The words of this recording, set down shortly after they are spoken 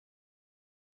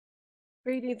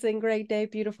Greetings and great day,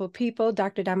 beautiful people.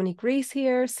 Dr. Dominique Reese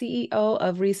here, CEO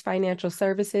of Reese Financial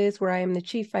Services, where I am the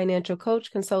Chief Financial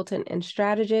Coach, Consultant, and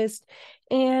Strategist.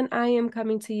 And I am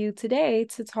coming to you today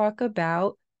to talk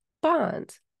about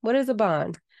bonds. What is a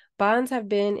bond? Bonds have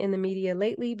been in the media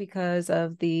lately because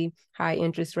of the high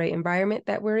interest rate environment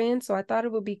that we're in. So I thought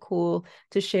it would be cool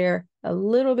to share a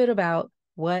little bit about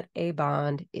what a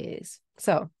bond is.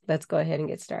 So let's go ahead and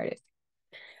get started.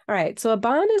 All right, so a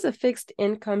bond is a fixed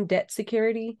income debt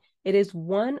security. It is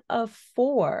one of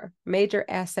four major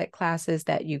asset classes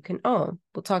that you can own.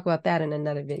 We'll talk about that in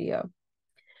another video.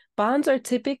 Bonds are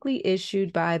typically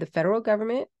issued by the federal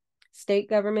government, state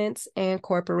governments, and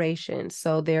corporations.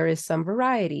 So there is some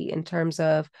variety in terms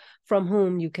of from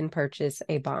whom you can purchase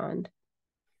a bond.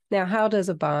 Now, how does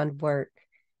a bond work?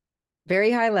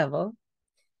 Very high level.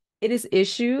 It is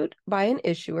issued by an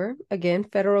issuer, again,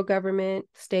 federal government,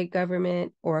 state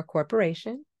government, or a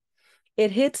corporation. It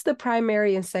hits the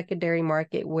primary and secondary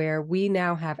market where we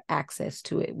now have access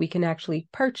to it. We can actually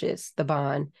purchase the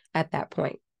bond at that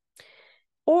point.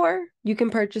 Or you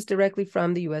can purchase directly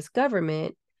from the U.S.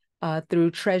 government through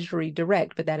Treasury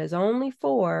Direct, but that is only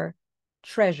for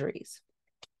treasuries.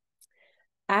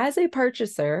 As a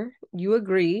purchaser, you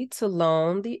agree to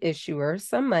loan the issuer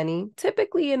some money,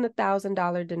 typically in the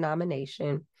 $1,000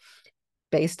 denomination.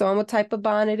 Based on what type of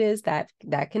bond it is, that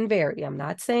can vary. I'm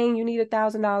not saying you need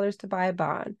 $1,000 to buy a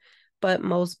bond, but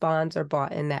most bonds are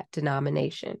bought in that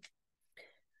denomination.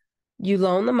 You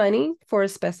loan the money for a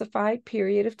specified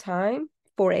period of time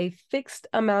for a fixed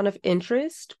amount of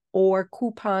interest or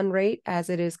coupon rate, as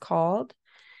it is called.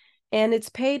 And it's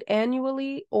paid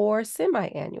annually or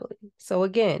semi-annually. So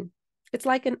again, it's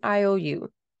like an IOU.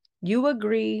 You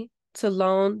agree to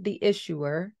loan the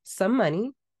issuer some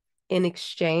money. In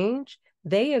exchange,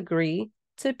 they agree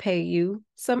to pay you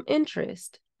some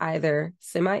interest, either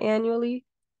semi-annually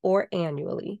or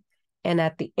annually. And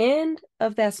at the end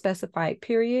of that specified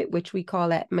period, which we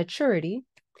call at maturity,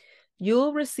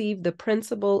 you'll receive the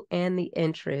principal and the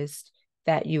interest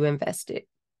that you invested.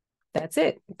 That's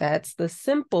it. That's the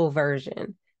simple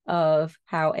version of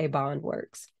how a bond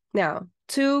works. Now,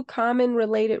 two common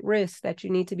related risks that you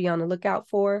need to be on the lookout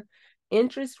for: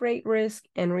 interest rate risk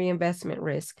and reinvestment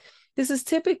risk. This is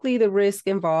typically the risk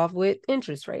involved with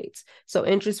interest rates. So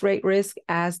interest rate risk,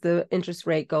 as the interest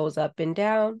rate goes up and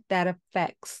down, that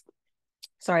affects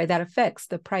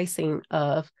the pricing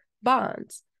of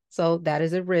bonds. So that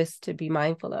is a risk to be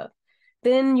mindful of.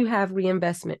 Then you have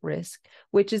reinvestment risk,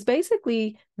 which is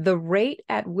basically the rate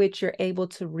at which you're able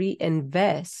to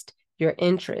reinvest your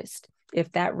interest.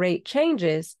 If that rate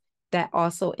changes, that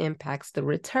also impacts the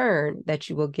return that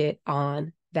you will get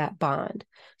on that bond.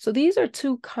 So these are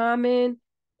two common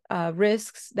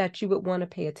risks that you would want to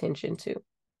pay attention to.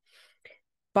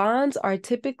 Bonds are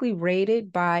typically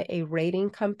rated by a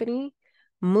rating company.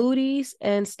 Moody's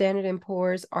and Standard &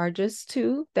 Poor's are just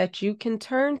two that you can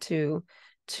turn to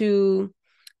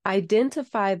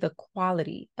identify the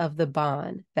quality of the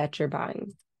bond that you're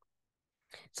buying.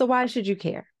 So why should you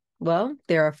care? Well,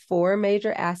 there are four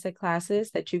major asset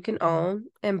classes that you can own,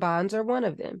 and bonds are one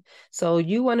of them. So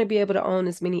you want to be able to own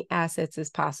as many assets as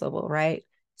possible, right?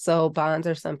 So bonds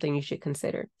are something you should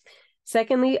consider.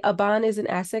 Secondly, a bond is an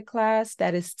asset class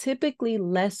that is typically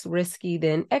less risky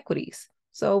than equities.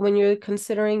 So when you're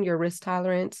considering your risk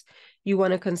tolerance, you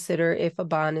want to consider if a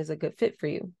bond is a good fit for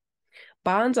you.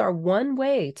 Bonds are one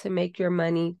way to make your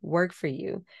money work for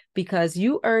you because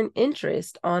you earn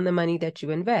interest on the money that you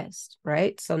invest,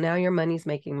 right? So now your money's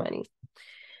making money.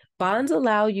 Bonds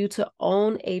allow you to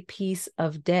own a piece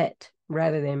of debt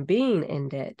rather than being in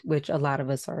debt, which a lot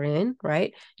of us are in,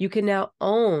 right? You can now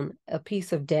own a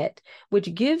piece of debt,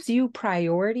 which gives you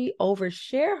priority over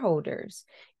shareholders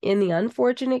in the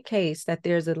unfortunate case that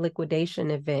there's a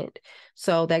liquidation event.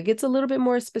 So that gets a little bit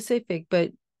more specific, but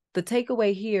the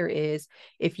takeaway here is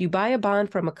if you buy a bond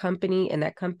from a company and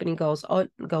that company goes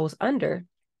under,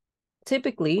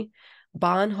 typically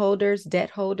bondholders, debt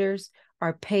holders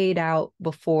are paid out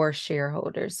before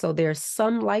shareholders. So there's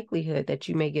some likelihood that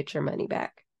you may get your money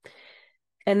back.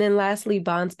 And then lastly,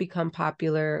 bonds become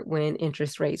popular when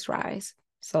interest rates rise.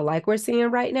 So like we're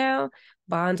seeing right now,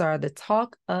 bonds are the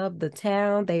talk of the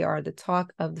town. They are the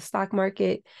talk of the stock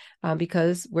market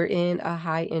because we're in a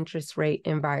high interest rate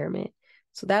environment.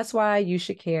 So that's why you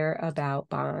should care about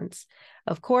bonds.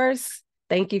 Of course,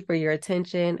 thank you for your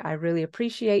attention. I really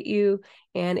appreciate you.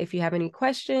 And if you have any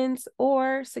questions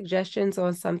or suggestions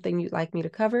on something you'd like me to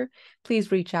cover,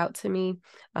 please reach out to me.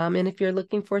 And if you're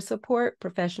looking for support,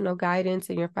 professional guidance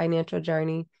in your financial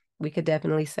journey, we could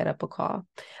definitely set up a call.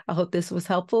 I hope this was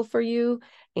helpful for you.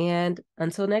 And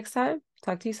until next time,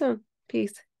 talk to you soon.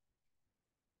 Peace.